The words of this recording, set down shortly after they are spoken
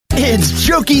It's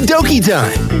Jokey Dokey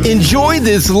time. Enjoy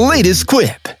this latest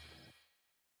quip.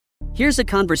 Here's a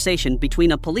conversation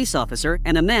between a police officer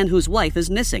and a man whose wife is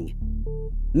missing.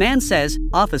 Man says,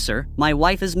 "Officer, my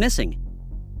wife is missing.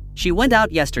 She went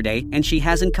out yesterday and she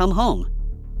hasn't come home."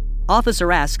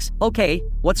 Officer asks, "Okay,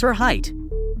 what's her height?"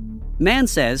 Man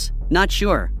says, "Not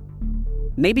sure.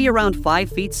 Maybe around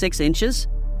 5 feet 6 inches?"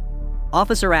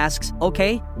 Officer asks,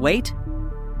 "Okay, weight?"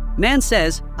 Man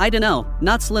says, "I dunno,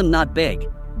 not slim, not big."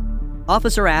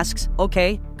 Officer asks,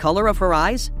 "Okay, color of her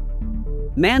eyes?"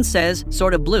 Man says,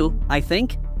 "Sort of blue, I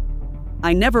think.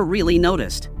 I never really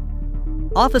noticed."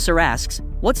 Officer asks,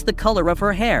 "What's the color of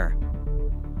her hair?"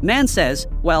 Man says,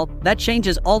 "Well, that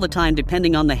changes all the time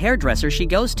depending on the hairdresser she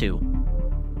goes to."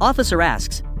 Officer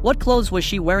asks, "What clothes was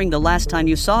she wearing the last time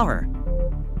you saw her?"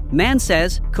 Man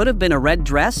says, "Could have been a red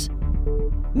dress?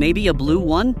 Maybe a blue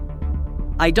one?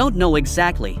 I don't know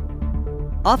exactly."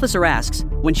 Officer asks,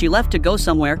 "When she left to go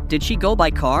somewhere, did she go by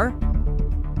car?"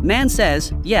 Man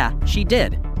says, "Yeah, she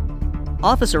did."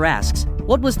 Officer asks,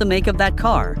 "What was the make of that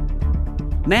car?"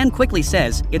 Man quickly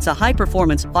says, "It's a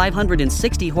high-performance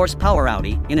 560 horsepower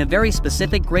Audi in a very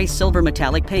specific gray-silver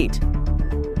metallic paint.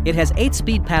 It has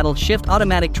 8-speed paddle shift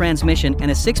automatic transmission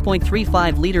and a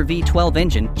 6.35-liter V12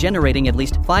 engine generating at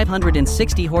least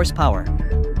 560 horsepower.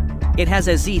 It has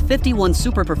a Z51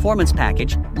 Super Performance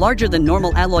package, larger than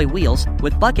normal alloy wheels,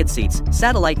 with bucket seats,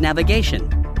 satellite navigation.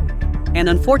 And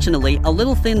unfortunately, a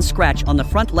little thin scratch on the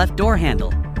front left door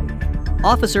handle."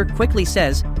 Officer quickly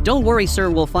says, "Don't worry, sir,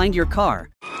 we'll find your car."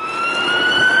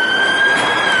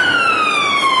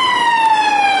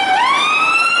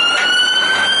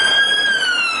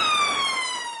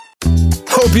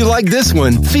 Hope you like this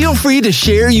one. Feel free to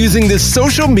share using the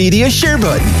social media share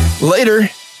button. Later.